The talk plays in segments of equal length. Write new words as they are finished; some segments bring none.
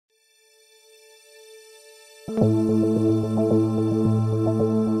What's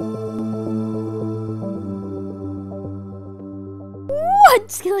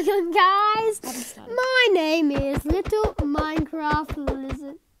going on, guys? My name is Little Minecraft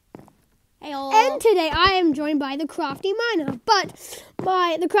Lizard. Hey-o. And today I am joined by the Crafty Miner. But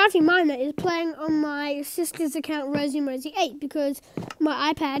the Crafty Miner is playing on my sister's account, Rosie8, because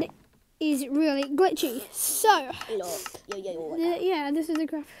my iPad is really glitchy. So, this is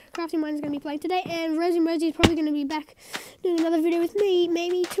the Crafty Miner is going to be playing today. And Rosie is probably going to be back doing another video with me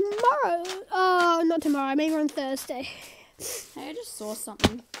maybe tomorrow. Oh, not tomorrow, maybe on Thursday. Hey, I just saw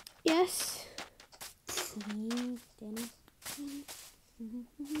something. Yes.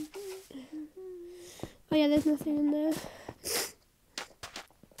 Oh yeah, there's nothing in there.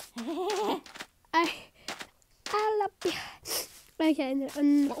 I love you. Okay.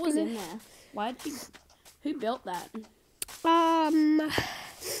 What was in there? Why did you? Who built that? Marlon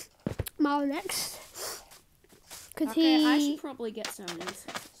next. Okay, I should probably get some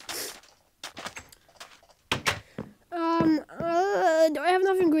insects. Do I have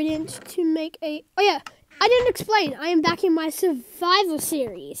enough ingredients to make a... Oh yeah, I didn't explain. I am back in my survival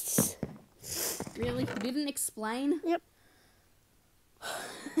series. Really? You didn't explain? Yep.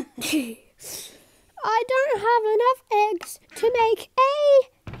 I don't have enough eggs to make a...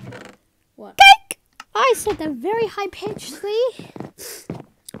 What? Cake! I said that very high-pitchedly.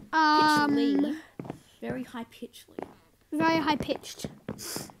 Very high-pitchedly. Very high-pitched.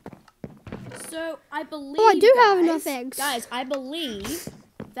 So, I believe, I do have enough eggs. Guys, I believe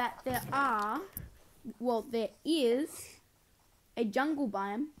that there is a jungle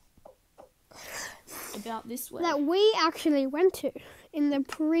biome about this way. That we actually went to in the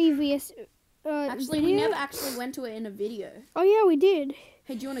previous Actually, video. we never actually went to it in a video. Oh, yeah, we did.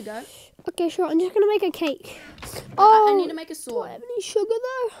 Hey, do you want to go? Okay, sure. I'm just going to make a cake. I need to make a Do sword. I have any sugar,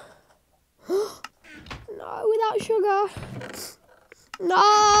 though? No, without sugar.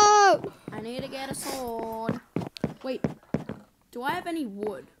 No! I need to get a sword. Wait, do I have any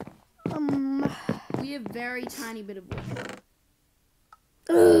wood? We have very tiny bit of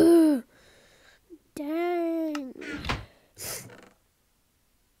wood. Dang.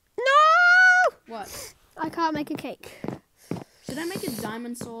 No! What? I can't make a cake. Should I make a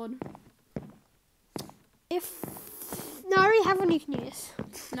diamond sword? No, I already have one you can use.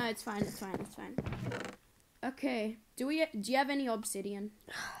 No, it's fine. Okay. Do you have any obsidian?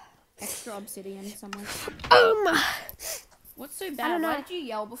 Extra obsidian somewhere? What's so bad? I don't know. Why did you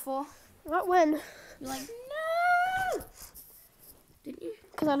yell before? What when? You're like, no! Didn't you?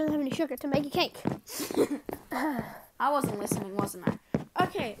 Because I don't have any sugar to make a cake. I wasn't listening, wasn't I?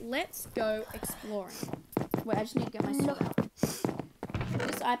 Okay, let's go exploring. Wait, I just need to get my sword out. This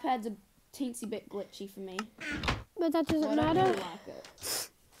iPad's a teensy bit glitchy for me. But that doesn't I don't matter. really like it.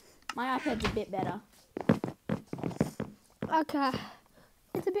 My iPad's a bit better. Okay.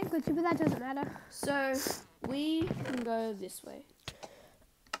 It's a bit glitchy, but that doesn't matter. So, we can go this way.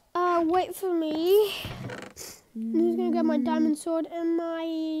 Wait for me. I'm just gonna grab my diamond sword and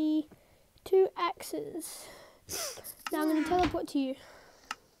my 2 axes. Now I'm gonna teleport to you.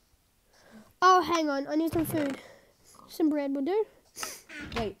 Oh, hang on. I need some food. Some bread will do.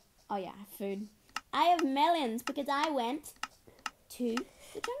 Wait. Oh, yeah, food. I have melons because I went to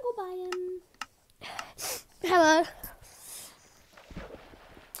the jungle biome. Hello.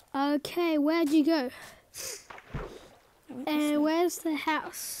 Okay, where'd you go? And where's the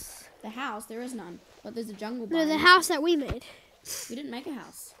house? The house? There is none. But there's a jungle biome. No, the house that we made. We didn't make a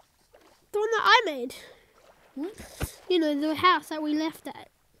house. The one that I made. What? You know, the house that we left at.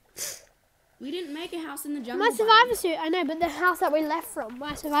 We didn't make a house in the jungle My survivor suit, I know, but the house that we left from.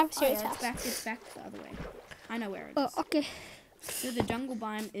 My survivor suit house. It's back the other way. I know where it is. Oh, okay. So the jungle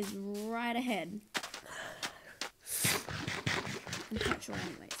biome is right ahead. I'm not sure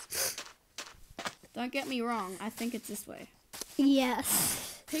anyways. Don't get me wrong, I think it's this way.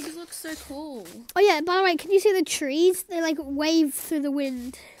 Yes. Pigs look so cool. Oh yeah, by the way, can you see the trees? They like wave through the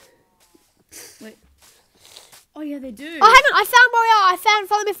wind. Wait. Oh yeah, they do. Oh, hang on, I found where we are.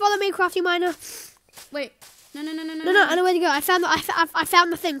 Follow me, Crafty Miner. Wait. No, I know where to go. I found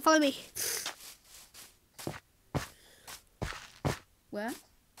the thing. Follow me. Where?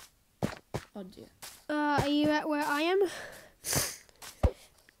 Oh dear. Are you at where I am?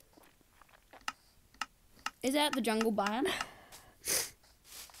 Is that the jungle biome?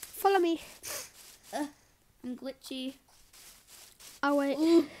 Follow me. I'm glitchy. Oh wait.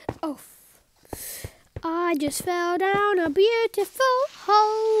 Oh. I just fell down a beautiful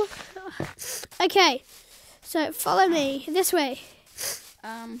hole. Okay. So follow me this way.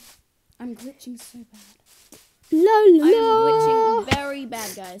 I'm glitching so bad. La la I'm la. glitching very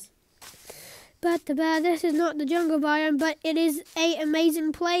bad, guys. But this is not the jungle biome, but it is a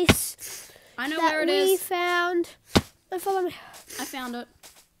amazing place. I know that where it we is. found. Follow me. I found it.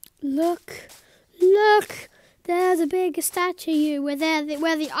 Look. There's a big statue where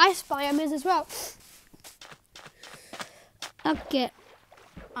the ice biome is as well. Okay.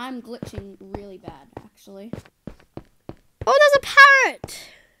 I'm glitching really bad, actually. Oh, there's a parrot.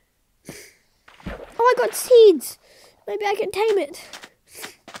 Oh, I got seeds. Maybe I can tame it.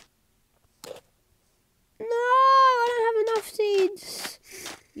 No, I don't have enough seeds.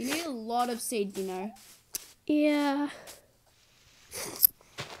 You need a lot of seeds, you know. Yeah.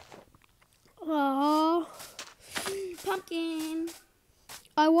 Oh. Pumpkin.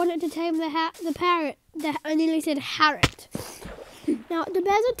 I wanted to tame the parrot. I nearly said Harriet. Now, the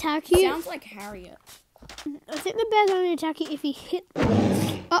bears attack you. Sounds like Harriet. I think the bears only attack you if you hit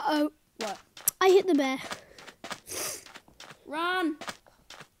them. Uh-oh. What? I hit the bear. Run.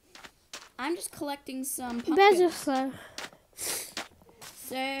 I'm just collecting some pumpkins. Bears are slow.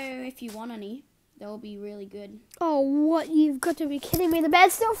 So, if you want any, they'll be really good. Oh, what? You've got to be kidding me. The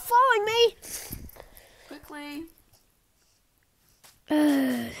bear's still following me. Quickly.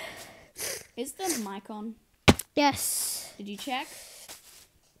 Is the mic on? Yes. Did you check?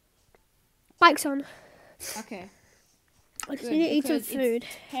 Mic's on. Okay. I just Good, need to eat some because food.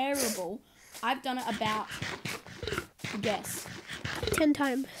 It's terrible. I've done it about, guess. 10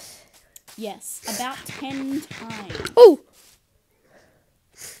 times. Yes, about 10 times. Oh!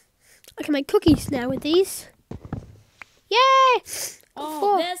 I can make cookies now with these. Yay!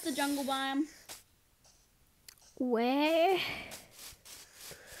 Oh, there's the jungle biome. Where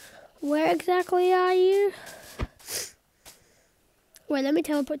exactly are you? Wait, let me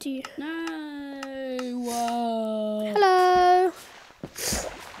teleport to you. No. Whoa. Hello.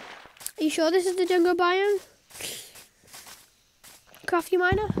 Are you sure this is the jungle biome? Coffee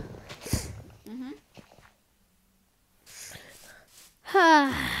miner? Mhm.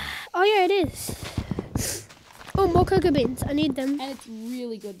 Oh yeah, it is. Oh, more cocoa beans. I need them. And it's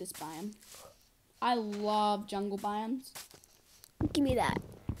really good, this biome. I love jungle biomes. Give me that.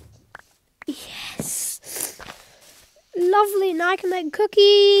 Yes. Lovely. Now I can make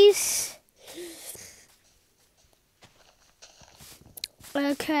cookies.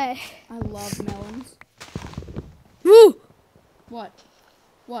 Okay. I love melons. Woo! What?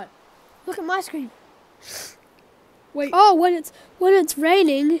 What? Look at my screen. Wait. Oh, when it's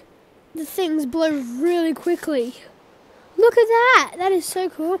raining, the things blow really quickly. Look at that. That is so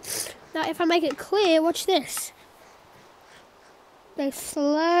cool. Now, if I make it clear, watch this. They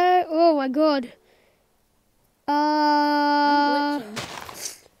slow. Oh my god. I'm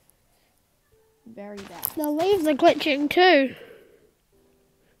glitching. Very bad. The leaves are glitching too.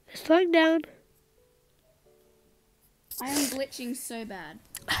 They're slowing down. I am glitching so bad.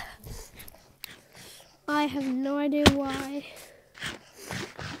 I have no idea why.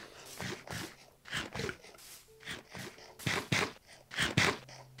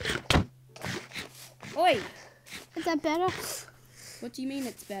 Oi! Is that better? What do you mean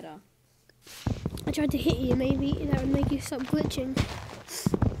it's better? I tried to hit you, maybe that would make you stop glitching.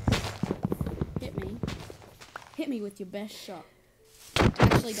 Hit me. Hit me with your best shot.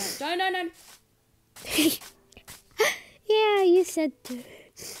 Actually, don't. Don't. Yeah, you said to.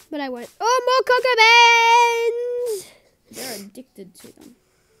 But I won't. Oh, more cocoa beans! They're addicted to them.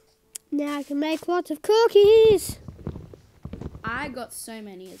 Now I can make lots of cookies. I got so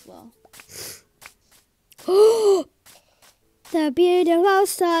many as well. Oh, the beautiful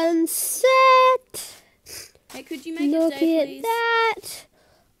sunset. Hey, could you make Look a day, at please? that.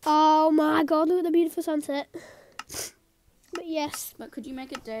 Oh my god, look at the beautiful sunset. But yes, But could you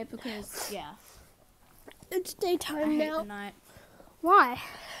make it day? Because, yeah. it's I daytime hate now. the night. Why?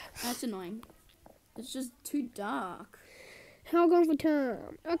 That's annoying. It's just too dark. How long for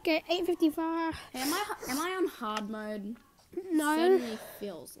time? Okay, 8:55. Hey, am I on hard mode? No, Certainly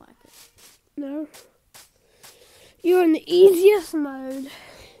feels like it. no. You're in the easiest mode.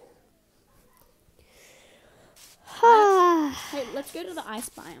 Hey, let's go to the ice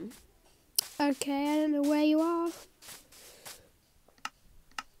biome. Okay, I don't know where you are.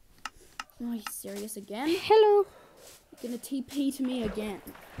 Oh, are you serious again? Hello. You're gonna TP to me again.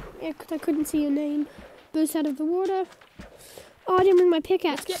 Yeah, 'cause I couldn't see your name. Burst out of the water. Oh, I didn't bring my Let's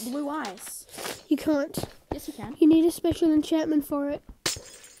pickaxe. get blue ice. You can't. Yes, you can. You need a special enchantment for it.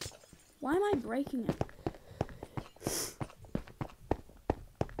 Why am I breaking it?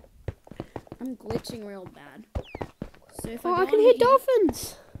 I'm glitching real bad. So if Oh, I I go can on hit here,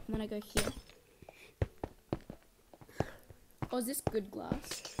 dolphins. and then I go here. Oh, is this good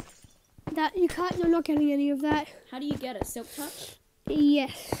glass? That you can't. You're not getting any of that. How do you get it? Silk touch?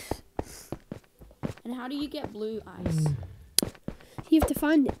 Yes. And how do you get blue ice? You have to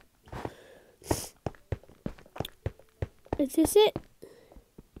find it. Is this it?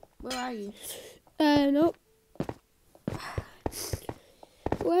 Where are you? Nope.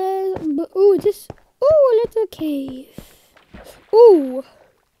 Where? Ooh, this. Ooh, a little cave. Ooh.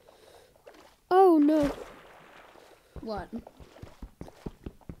 Oh no. What?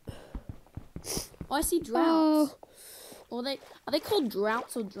 Oh, I see droughts. Oh, Or are they called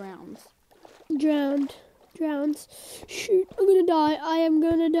droughts or drowns? drowned. Drowns. Shoot, I'm gonna die. I am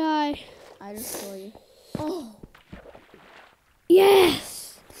gonna die. I just saw you. Oh.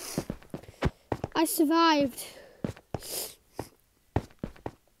 Yes! I survived.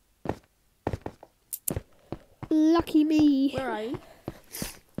 Lucky me. Where are you?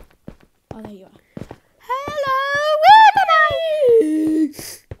 Oh, there you are. Hello, where am I?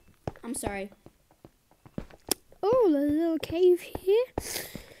 I'm sorry. Oh, a little cave here.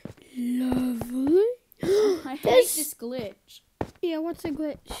 Lovely. I hate this glitch. Yeah, what's a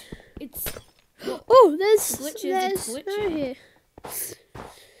glitch? It's Oh, there's it's snow glitching. here.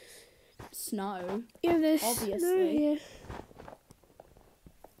 Snow. Yeah, there's snow Obviously. here.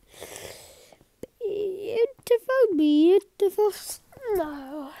 Beautiful, beautiful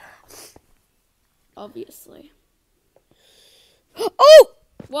snow. Obviously. Oh!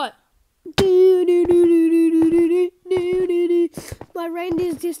 What? My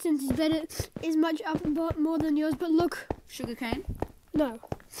reindeer's distance is better, is much up more than yours, but look. Sugarcane? No.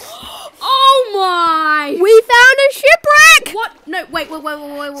 Oh my! We found a shipwreck! What? No, wait.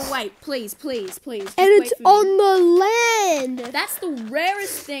 Please. Just And wait it's for me. on the land. That's the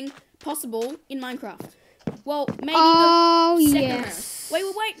rarest thing possible in Minecraft. Well, maybe Oh, the second yes.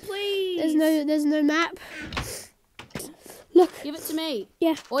 rarest. Wait, please. There's no map. Look. Give it to me.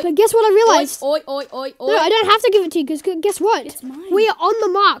 Yeah. Oi. But guess what I realized? Oi. No, I don't have to give it to you, because guess what? It's mine. We are on the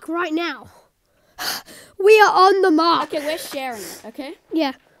mark right now. We are on the mark. Okay, we're sharing it, okay?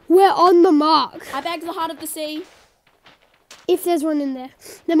 Yeah. We're on the mark. I bagged the heart of the sea. If there's one in there.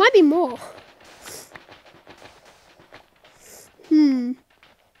 There might be more. You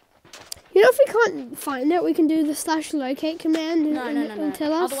know, if we can't find it, we can do the /locate command and, No. and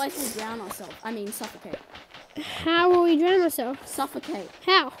tell us. Otherwise we'll drown ourselves. I mean, suffocate. How will we drown ourselves? Suffocate.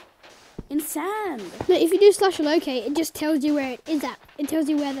 How? In sand. No, if you do /locate, it just tells you where it is at. It tells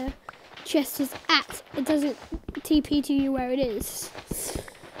you where the chest is at. It doesn't TP to you where it is.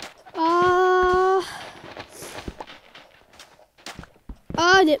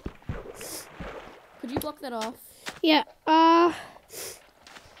 Could you block that off? Yeah.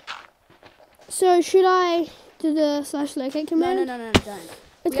 So should I do the /locate command? No, don't.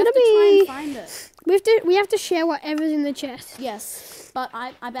 It's We gonna have to be. try and find it. We have to share whatever's in the chest. Yes, but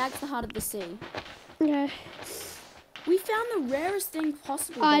I bagged the heart of the sea. Okay. We found the rarest thing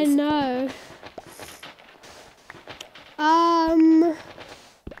possible. I basically. know.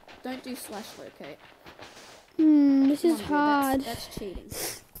 Don't do /locate. This Come is on, dude, hard. That's cheating.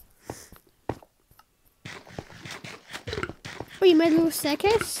 Oh, you made a little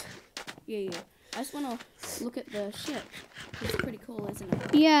staircase? Yeah. I just want to look at the ship. It's pretty cool, isn't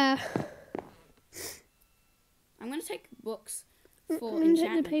it? Yeah. I'm going to take books for Let me take the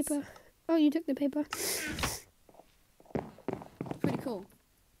enchantments. paper. Oh, you took the paper. Pretty cool.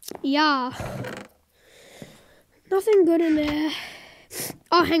 Yeah. Nothing good in there.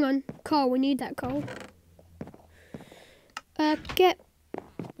 Oh, hang on. Coal. We need that coal. There's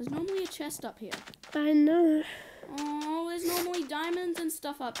normally a chest up here. I know. Oh, there's normally diamonds and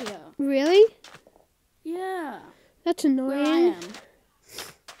stuff up here. Really? Yeah. That's Where I annoying. am.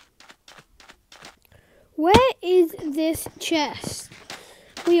 Where is this chest?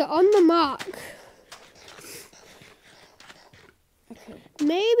 We are on the mark. Okay.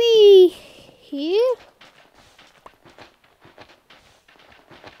 Maybe here?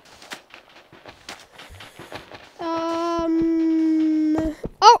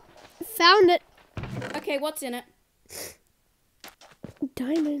 Oh, found it. Okay, what's in it?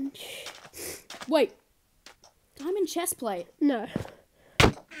 Diamond. Wait. Diamond chest plate. No.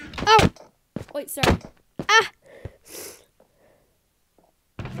 Oh, Wait, sorry.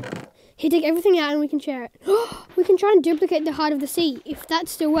 here, take everything out and we can share it. We can try and duplicate the heart of the sea, if that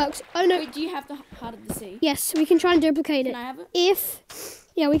still works. Oh, no. Wait, do you have the heart of the sea? Yes, we can try and duplicate Can it. I have it?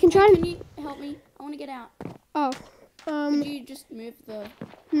 Yeah, we can try Can and... you help me? I want to get out. Oh, Could you just move the...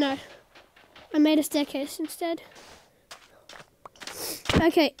 no. I made a staircase instead.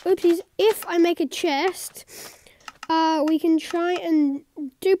 Okay, oopsies. If I make a chest, we can try and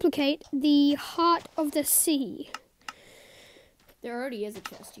duplicate the heart of the sea. There already is a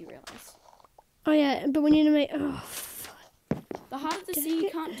chest, you realize. Oh yeah, but we need to make... Oh, fuck. The heart of the sea you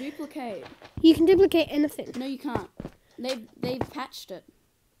can't duplicate. You can duplicate anything. No, you can't. They've patched it.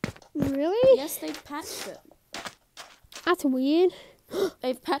 Really? Yes, they've patched it. That's weird.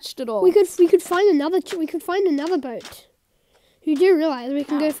 They've patched it all. We could find another boat. You do realize we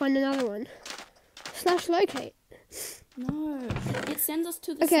can go find another one. /locate. No, it sends us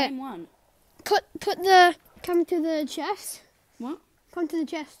to the same one. Come to the chest. What? Come to the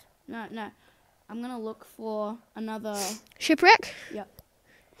chest. No. I'm gonna look for another Shipwreck? Yep.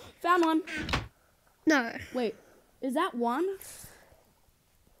 Found one. No. Wait, is that one?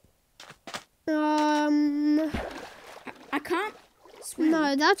 I can't swim.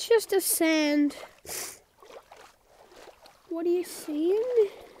 No, that's just a sand. What are you seeing?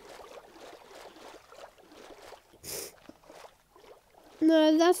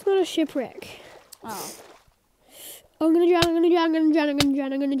 No, that's not a shipwreck. Oh. I'm gonna drown. Oh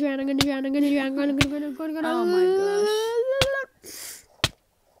my gosh.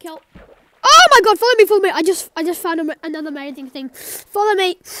 Kelp. Oh my god, follow me. I just found another amazing thing. Follow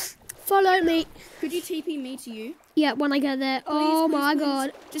me. Could you TP me to you? Yeah, when I get there. Oh my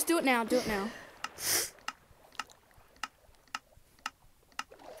god. Just do it now.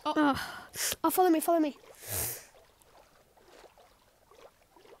 Oh, follow me.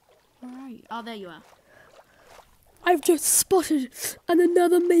 Where are you? Oh, there you are. I've just spotted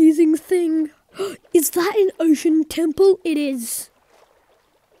another amazing thing. Is that an ocean temple? It is.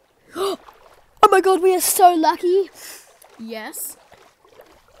 Oh my god, we are so lucky. Yes.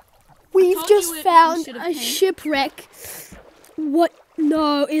 We've just found a shipwreck. What?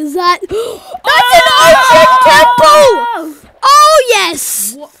 No, is that? That's an ocean temple! Oh,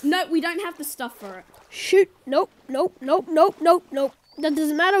 yes! What? No, we don't have the stuff for it. Shoot. Nope. That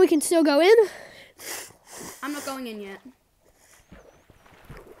doesn't matter, we can still go in. I'm not going in yet.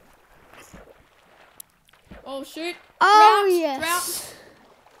 Oh, shoot. Oh, Drought, yes. Drought.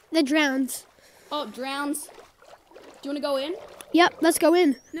 They're drowns. Oh, drowns. Do you want to go in? Yep, let's go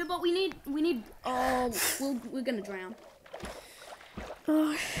in. No, but we need, we're going to drown.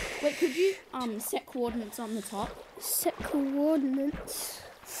 Oh. Wait, could you set coordinates on the top? Set coordinates.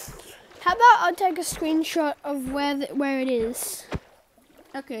 How about I'll take a screenshot of where it is.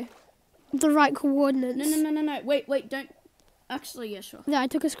 Okay. The right coordinates. No. Wait, don't. Actually, yeah, sure. Yeah, I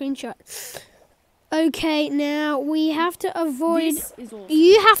took a screenshot. Okay, now we have to avoid. This is awesome.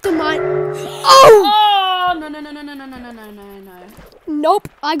 You have to mine. Oh! No. Nope.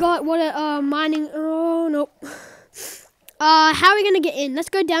 I got mining. Oh, nope. How are we gonna get in? Let's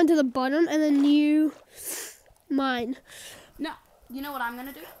go down to the bottom and then you mine. No. You know what I'm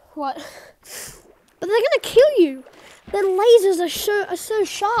gonna do? What? But they're gonna kill you. Their lasers are so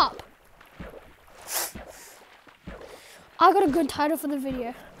sharp. I got a good title for the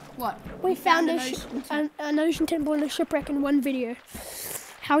video. What? We found an ocean temple and a shipwreck in one video.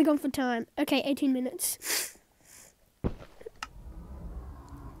 How are we going for time? Okay, 18 minutes.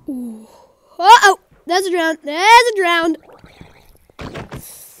 Ooh. Oh, there's a drown.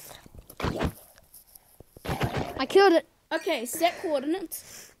 I killed it. Okay, set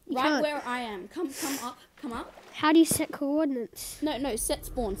coordinates. You Right can't. where I am. Come up. How do you set coordinates? No, set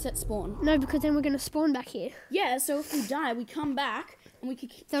spawn. No, because then we're going to spawn back here. Yeah, so if we die, we come back and we can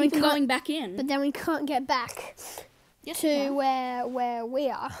keep Then we on can't- going back in. But then we can't get back Yes, we to can. where we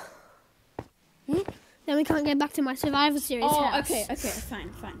are. Hmm? Then we can't get back to my Survivor Series house. Okay,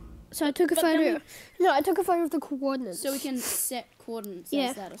 fine. So I took a But then photo. No, I took a photo of the coordinates. So we can set coordinates Yeah.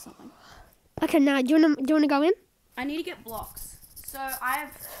 as that or something. Okay, now do you wanna go in? I need to get blocks. So I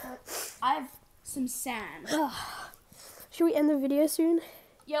have some sand. Should we end the video soon?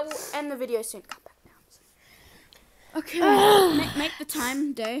 Yeah, we'll end the video soon. Come back down. Okay. make the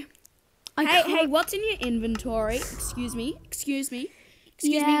time, Day. Hey, what's in your inventory? Excuse me.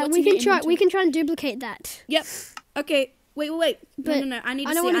 Yeah, what's we in your can try. inventory? We can try and duplicate that. Yep. Okay. Wait. But No. I need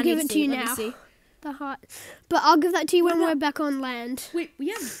to I don't see. want to I need give it to you Let me now. see. The heart. But I'll give that to you when What we're about- back on land. Wait, we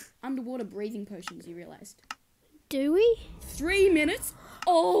have underwater breathing potions. You realized? Do we? 3 minutes.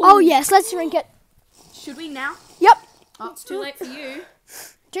 Oh. Oh yes, let's drink it. Should we now? Yep. Oh, it's too late for you.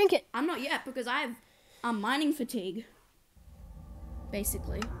 Drink it. I'm not yet because I have mining fatigue.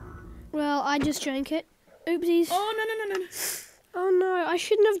 Basically. Well, I just drank it. Oopsies. Oh no. Oh no, I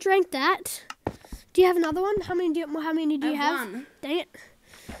shouldn't have drank that. Do you have another one? How many do you I have? One. Dang it.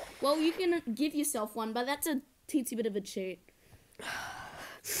 Well, you can give yourself one, but that's a teensy bit of a cheat.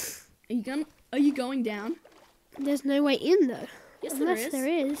 Are you going down? There's no way in though. Yes, Unless there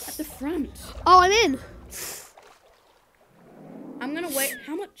is. At the front. Oh, I'm in. I'm gonna wait.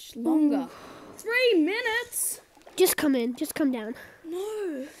 How much longer? 3 minutes. Just come in. Just come down.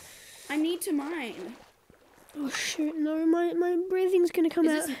 No. I need to mine. Oh shoot, no, my breathing's gonna come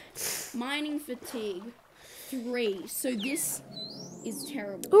out. Mining fatigue 3. So this is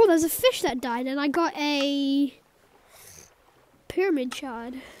terrible. Oh, there's a fish that died, and I got a pyramid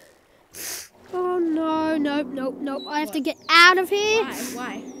shard. Oh no, nope. I have to get out of here.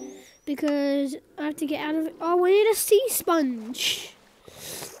 Why? Because I have to get out of it. Oh, we need a sea sponge.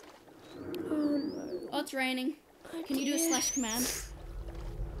 Oh no. Oh, it's raining. Can you do a slash command?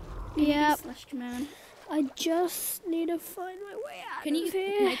 Yeah. Slash command. I just need to find my way out Can of you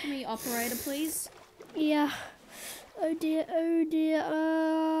here. make me operator, please? Yeah. Oh dear.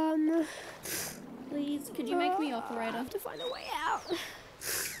 Please, could you make me operator? I have to find a way out.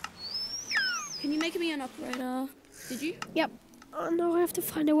 Can you make me an operator? Did you? Yep. Oh no, I have to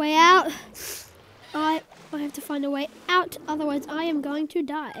find a way out. I have to find a way out, otherwise I am going to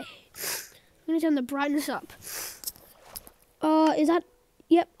die. I'm gonna turn the brightness up. Is that?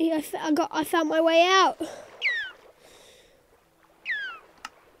 Yep. Yeah, I found my way out.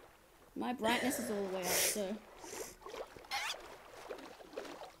 My brightness is all the way up, so.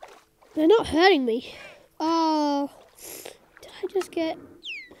 They're not hurting me. Oh, did I just get?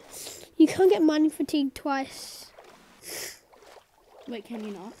 You can't get mining fatigue twice. Wait, can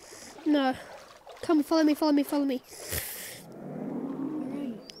you not? No. Come, follow me. Where are you?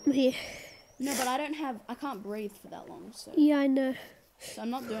 I'm here. No, but I can't breathe for that long, so. Yeah, I know. So I'm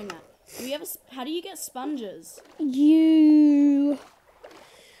not doing that. How do you get sponges? How do you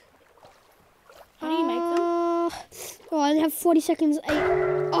make them? Oh, I only have 40 seconds.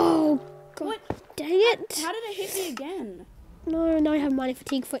 Oh, God. What? Dang it. How did it hit me again? No, now I have mining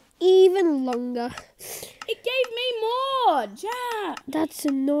fatigue for even longer. It gave me more! Jack! That's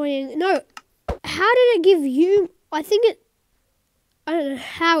annoying. No, how did it give you? I don't know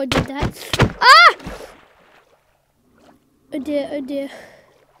how it did that. Ah! Oh dear.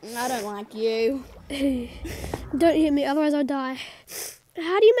 I don't like you. Don't hit me, otherwise I'll die.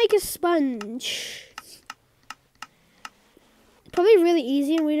 How do you make a sponge? Probably really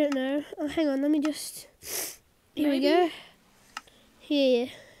easy and we don't know. Oh, hang on, let me just... Here we go. Here.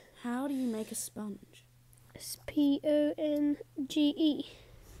 How do you make a sponge? SPONGE.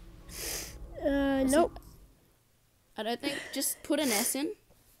 Nope. I don't think... Just put an S in.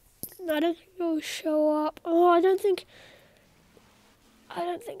 I don't think it'll show up. Oh, I don't think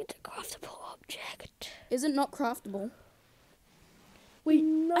it's a craftable object. Is it not craftable?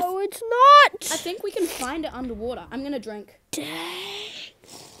 No, it's not. I think we can find it underwater. I'm gonna drink. Dang.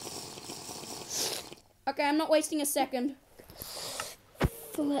 Okay, I'm not wasting a second.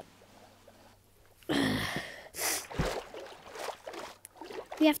 Flip.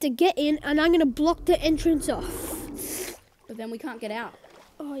 We have to get in, and I'm gonna block the entrance off. But then we can't get out.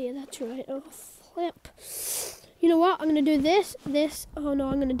 Oh yeah, that's right. Oh, flip. You know what? I'm gonna do this. Oh no,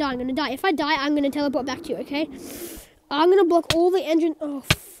 I'm gonna die. If I die, I'm gonna teleport back to you. Okay? I'm gonna block all the entrance. Oh,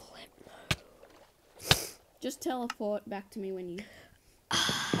 flip. No. Just teleport back to me when you.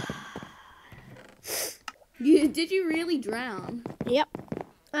 Did you really drown? Yep,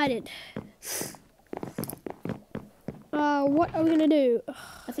 I did. What are we gonna do?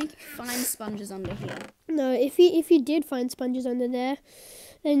 I think find sponges under here. No, if you did find sponges under there,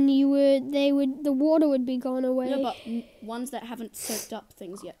 then the water would be gone away. No, but ones that haven't soaked up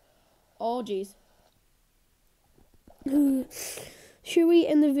things yet. Oh, jeez. Should we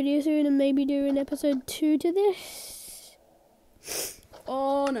end the video soon and maybe do an episode 2 to this?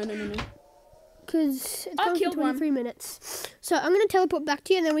 Oh, no. Because it's I gone for killed 23 one. minutes. So I'm gonna teleport back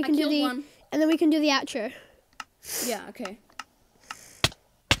to you, and then we can do the outro. Yeah. Okay.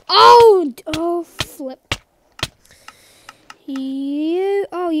 Oh, flip.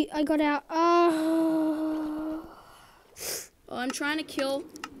 I got out. Oh, I'm trying to kill.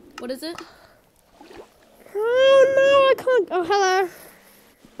 What is it? Oh no, I can't. Oh, hello.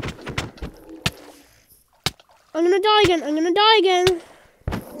 I'm gonna die again.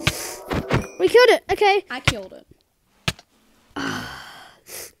 We killed it. Okay. I killed it.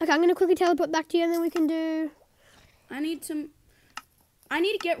 Okay, I'm gonna quickly teleport back to you, and then we can do. I need to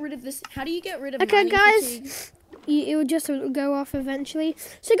get rid of this. How do you get rid of? Okay, mining guys. fatigue? It will just go off eventually.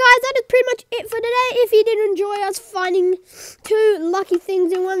 So guys, that is pretty much it for today. If you did enjoy us finding 2 lucky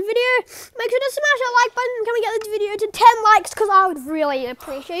things in one video, make sure to smash that like button. Can we get this video to 10 likes? Because I would really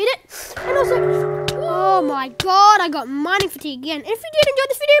appreciate it. And also, oh my god, I got mining fatigue again. If you did enjoy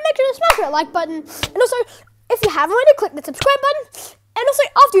this video, make sure to smash that like button. And also, if you haven't already, click the subscribe button. And also,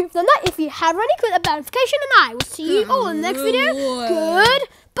 after you've done that, if you have already, click that notification, and I will see you all in the next video. Goodbye.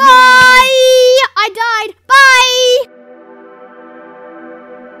 I died. Bye.